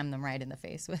just wham them right in the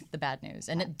face with the bad news.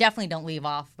 And definitely don't leave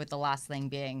off with the last thing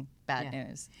being bad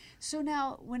news. So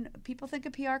now when people think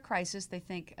of PR crisis, they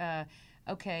think,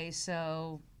 okay,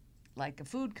 so like a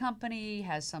food company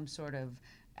has some sort of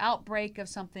outbreak of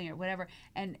something or whatever,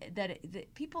 and that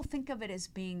people think of it as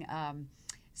being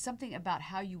something about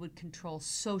how you would control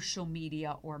social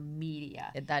media or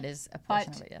media. That is a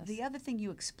portion of it, yes. The other thing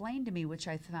you explained to me, which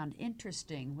I found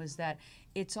interesting, was that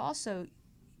it's also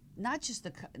not just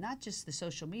the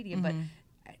social media, but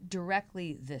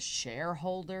directly the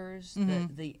shareholders,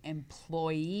 the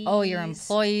employees. Oh, your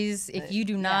employees. If you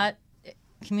do not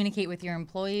communicate with your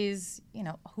employees,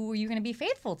 who are you going to be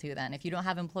faithful to then? If you don't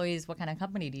have employees, what kind of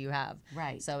company do you have?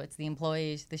 Right. So it's the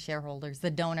employees, the shareholders,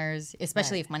 the donors,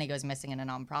 especially if money goes missing in a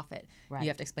nonprofit. Right. You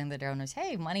have to explain to the donors,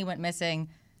 hey, money went missing.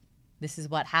 This is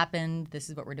what happened. This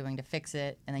is what we're doing to fix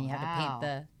it. And then you have to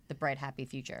paint the bright, happy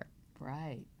future.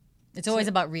 Right. It's always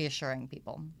about reassuring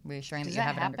people, reassuring that you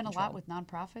have it under control. Does that happen a lot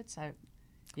with nonprofits?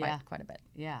 Quite a bit.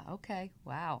 Yeah, okay,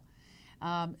 wow.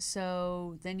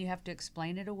 So then you have to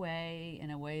explain it away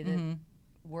in a way that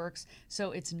works.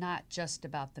 So it's not just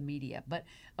about the media. But,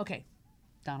 okay,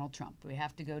 Donald Trump. We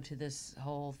have to go to this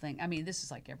whole thing. I mean, this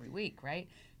is like every week, right?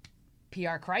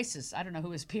 PR crisis. I don't know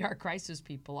who his PR crisis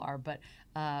people are, but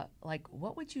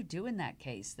what would you do in that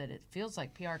case? That it feels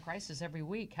like PR crisis every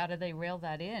week. How do they rail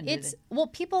that in?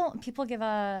 People give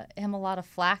him a lot of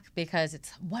flack because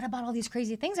it's, what about all these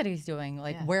crazy things that he's doing?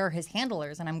 Like, where are his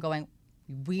handlers? And I'm going,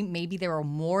 maybe there are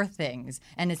more things,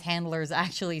 and his handlers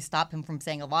actually stop him from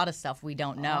saying a lot of stuff we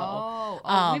don't know.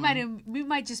 We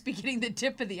might just be getting the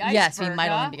tip of the iceberg. Yes, we might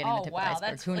only be getting the tip of the iceberg.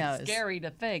 That's Who knows? Scary to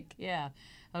think. Yeah.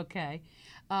 Okay.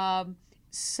 But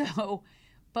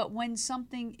when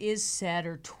something is said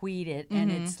or tweeted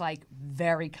and it's like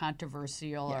very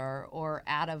controversial or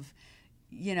out of,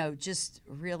 just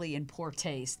really in poor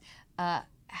taste,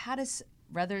 how does,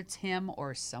 whether it's him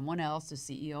or someone else, the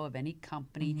CEO of any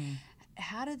company,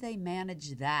 how do they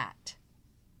manage that?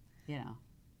 Yeah.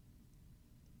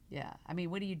 I mean,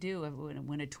 what do you do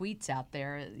when a tweet's out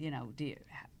there?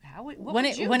 When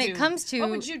it comes to what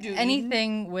would you do,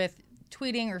 anything with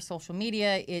tweeting or social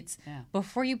media, it's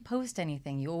before you post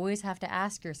anything, you always have to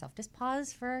ask yourself, just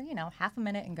pause for, half a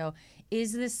minute and go,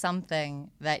 is this something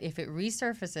that if it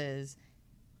resurfaces,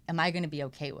 am I going to be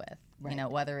okay with? Right.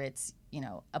 Whether it's,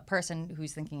 a person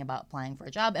who's thinking about applying for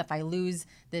a job, if I lose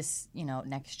this,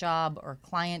 next job or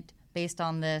client based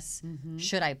on this,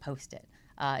 should I post it?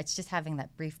 It's just having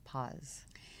that brief pause,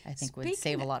 I think, would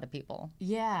save a lot of people.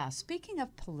 Yeah. Speaking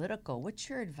of political, what's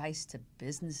your advice to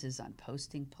businesses on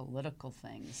posting political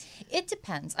things? It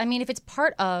depends. I mean, if it's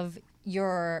part of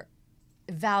your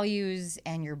values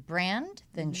and your brand,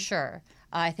 then sure.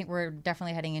 I think we're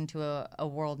definitely heading into a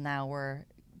world now where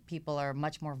people are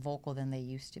much more vocal than they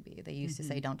used to be. They used to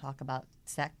say, don't talk about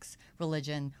sex,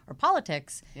 religion, or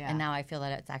politics. Yeah. And now I feel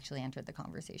that it's actually entered the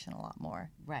conversation a lot more.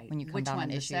 Right. When you come Which down one, on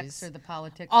the issues. Sex or the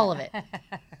politics? All of it.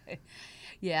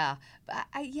 Yeah. But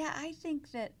I think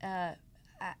that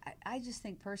I just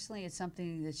think personally it's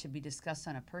something that should be discussed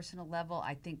on a personal level.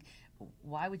 I think,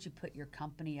 why would you put your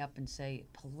company up and say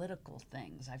political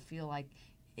things? I feel like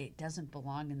it doesn't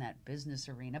belong in that business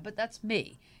arena. But that's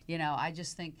me. I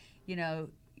just think,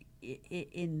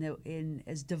 in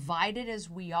as divided as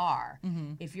we are,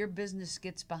 if your business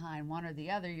gets behind one or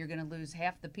the other, you're going to lose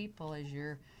half the people as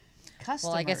your customers.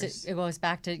 Well, I guess it goes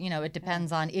back to, it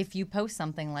depends on if you post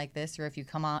something like this or if you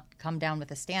come down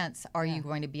with a stance, are you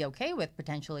going to be okay with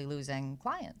potentially losing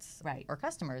clients or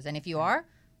customers? And if you are,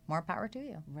 more power to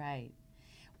you. Right.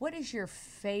 What is your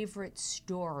favorite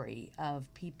story of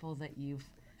people that you've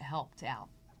helped out?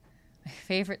 My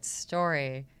favorite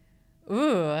story?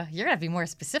 Ooh, you're going to be more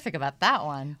specific about that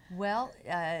one. Well,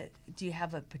 do you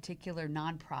have a particular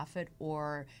nonprofit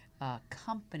or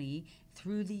company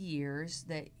through the years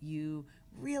that you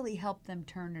really helped them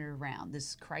turn it around,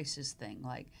 this crisis thing?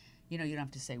 Like, you don't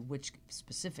have to say which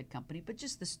specific company, but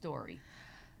just the story.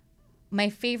 My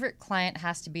favorite client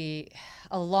has to be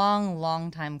a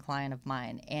long time client of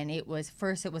mine. And it was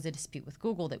a dispute with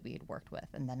Google that we had worked with.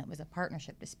 And then it was a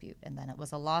partnership dispute. And then it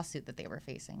was a lawsuit that they were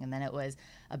facing. And then it was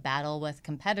a battle with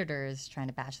competitors trying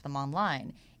to bash them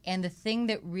online. And the thing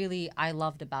that really I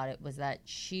loved about it was that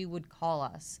she would call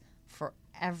us for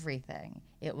everything.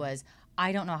 It was,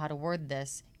 I don't know how to word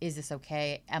this. Is this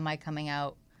okay? Am I coming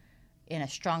out in a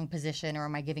strong position, or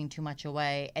am I giving too much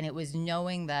away? And it was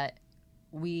knowing that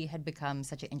we had become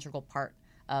such an integral part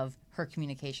of her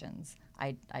communications.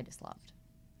 I just loved.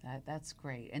 That's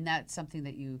great. And that's something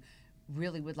that you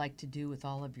really would like to do with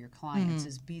all of your clients,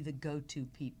 is be the go-to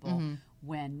people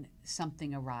when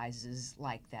something arises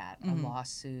like that, a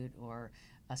lawsuit or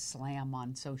a slam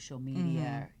on social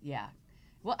media. Yeah.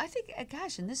 Well, I think,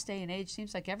 gosh, in this day and age,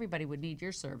 seems like everybody would need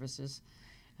your services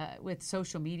with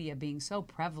social media being so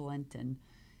prevalent and,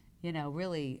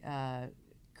 really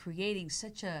creating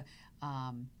such a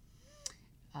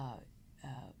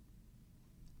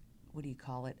what do you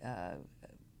call it?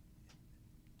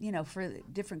 For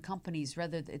different companies,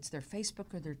 whether it's their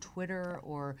Facebook or their Twitter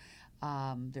or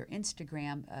their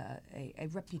Instagram, a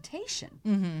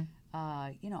reputation.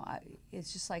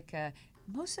 It's just like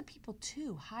most of the people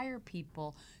too hire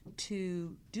people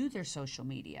to do their social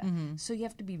media. So you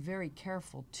have to be very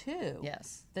careful too.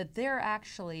 Yes. That they're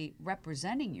actually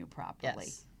representing you properly.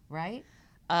 Yes. Right?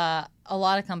 A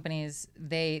lot of companies,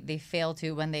 they fail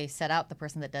to, when they set out the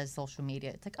person that does social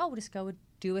media, it's like, oh, we'll just go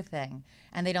do a thing.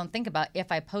 And they don't think about,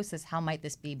 if I post this, how might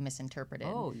this be misinterpreted?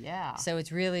 Oh, yeah. So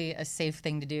it's really a safe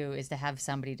thing to do, is to have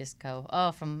somebody just go,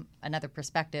 oh, from another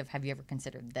perspective, have you ever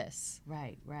considered this?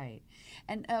 Right, right.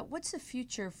 And what's the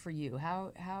future for you?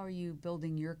 How are you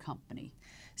building your company?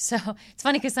 So it's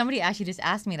funny because somebody actually just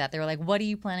asked me that. They were like, what are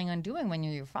you planning on doing when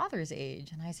you're your father's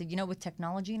age? And I said, with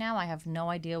technology now, I have no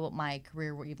idea what my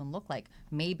career will even look like.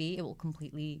 Maybe it will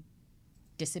completely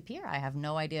disappear. I have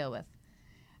no idea with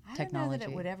technology. I don't know that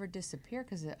it would ever disappear,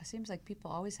 because it seems like people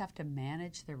always have to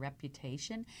manage their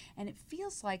reputation. And it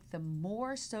feels like the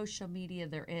more social media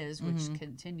there is, which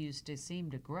continues to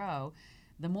seem to grow,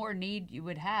 the more need you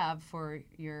would have for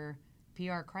your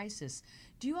PR crisis.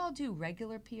 Do you all do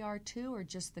regular PR too, or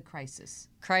just the crisis?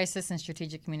 Crisis and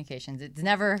strategic communications. It's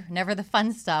never the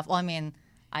fun stuff. Well, I mean,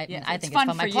 I think it's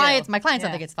fun. My clients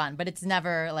don't think it's fun, but it's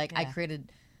never like I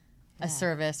created a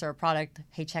service or a product.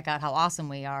 Hey, check out how awesome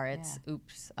we are. It's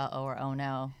oops, uh-oh, or oh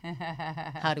no.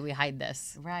 How do we hide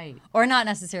this? Right. Or not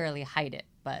necessarily hide it,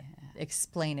 but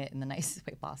explain it in the nicest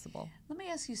way possible. Let me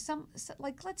ask you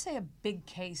like, let's say a big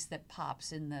case that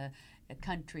pops in the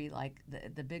country, like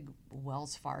the big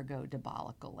Wells Fargo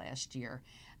debacle last year.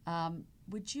 How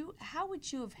would you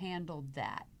have handled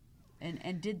that?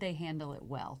 And did they handle it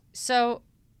well? So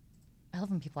I love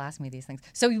when people ask me these things.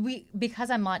 So because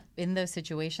I'm not in those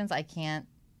situations, I can't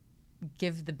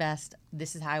give the best,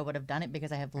 this is how I would have done it,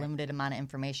 because I have limited amount of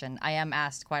information. I am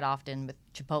asked quite often with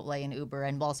Chipotle and Uber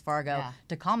and Wells Fargo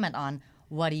to comment on,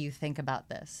 what do you think about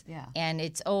this? Yeah. And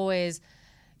it's always,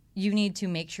 you need to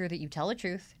make sure that you tell the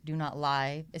truth. Do not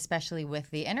lie, especially with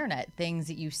the internet. Things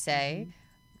that you say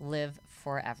live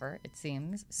forever, it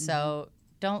seems. So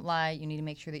don't lie. You need to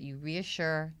make sure that you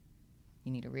reassure.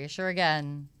 You need to reassure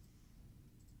again.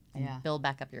 And build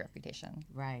back up your reputation.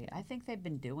 Right. I think they've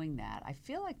been doing that. I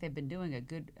feel like they've been doing a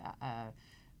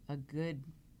good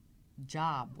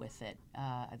job with it.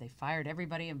 They fired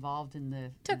everybody involved in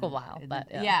the. Took a while, but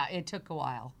yeah, it took a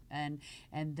while, and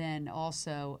then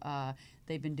also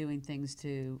they've been doing things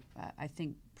to I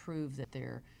think prove that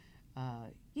they're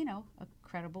a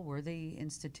credible, worthy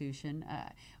institution.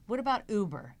 What about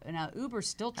Uber? Now, Uber's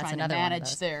still trying to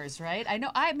manage theirs, right? I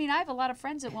know. I mean, I have a lot of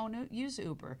friends that won't use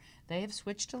Uber. They have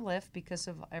switched to Lyft because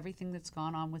of everything that's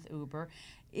gone on with Uber.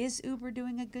 Is Uber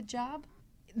doing a good job?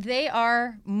 They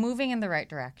are moving in the right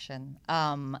direction.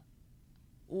 Along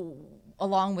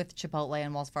with Chipotle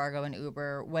and Wells Fargo and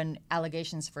Uber, when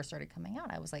allegations first started coming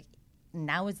out, I was like,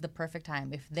 now is the perfect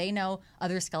time. If they know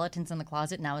other skeletons in the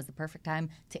closet, now is the perfect time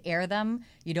to air them.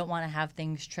 You don't want to have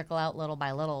things trickle out little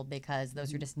by little, because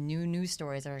those are just new news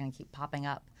stories that are going to keep popping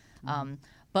up.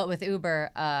 But with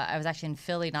Uber, I was actually in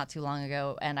Philly not too long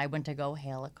ago, and I went to go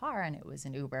hail a car, and it was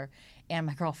an Uber. And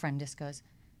my girlfriend just goes,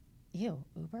 ew,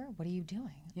 Uber, what are you doing?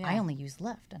 Yeah. I only use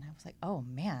Lyft. And I was like, oh,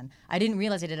 man. I didn't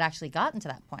realize it had actually gotten to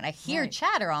that point. I hear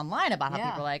chatter online about how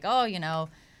people are like, oh,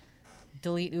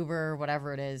 delete Uber,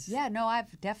 whatever it is. Yeah, no,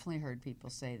 I've definitely heard people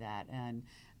say that, and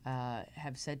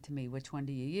have said to me, which one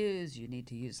do you use? You need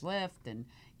to use Lyft. And,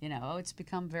 it's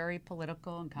become very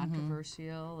political and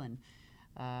controversial. And,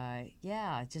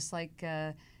 just like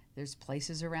there's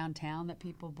places around town that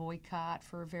people boycott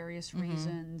for various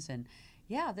reasons. And,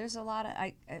 there's a lot of,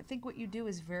 I think what you do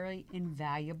is very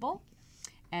invaluable,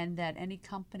 and that any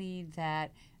company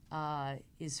that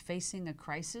is facing a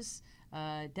crisis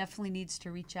definitely needs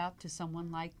to reach out to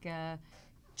someone like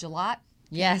Gillott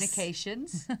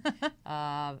Communications,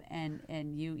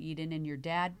 and you, Eden, and your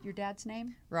dad's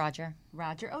name? Roger.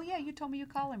 Oh, yeah, you told me you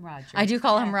call him Roger. I do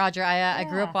call him Roger. I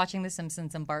grew up watching The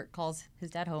Simpsons, and Bart calls his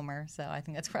dad Homer, so I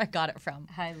think that's where I got it from.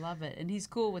 I love it. And he's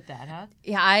cool with that, huh?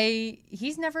 Yeah,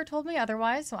 he's never told me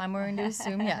otherwise, so I'm going to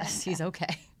assume, yes, he's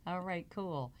okay. All right,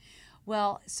 cool.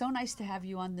 Well, so nice to have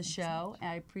you on the show.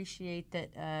 I appreciate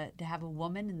that to have a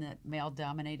woman in the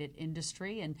male-dominated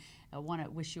industry, and I want to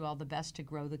wish you all the best to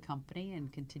grow the company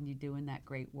and continue doing that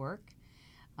great work.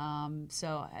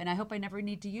 And I hope I never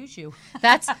need to use you.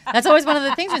 That's always one of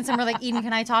the things when someone are like, Eden,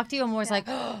 can I talk to you? I'm always like,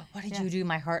 oh, what did you do?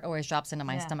 My heart always drops into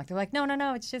my stomach. They're like,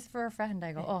 no, it's just for a friend.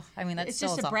 I go, oh, I mean, that's it's still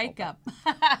just a awful, breakup.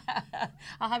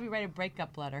 I'll have you write a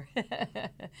breakup letter.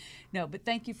 No, but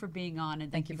thank you for being on,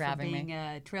 and thank you for having being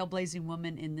a trailblazing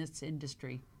woman in this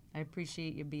industry. I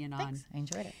appreciate you being on. Thanks. I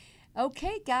enjoyed it.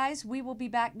 Okay, guys, we will be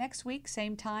back next week,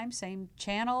 same time, same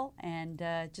channel, and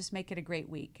just make it a great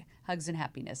week. Hugs and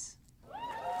happiness.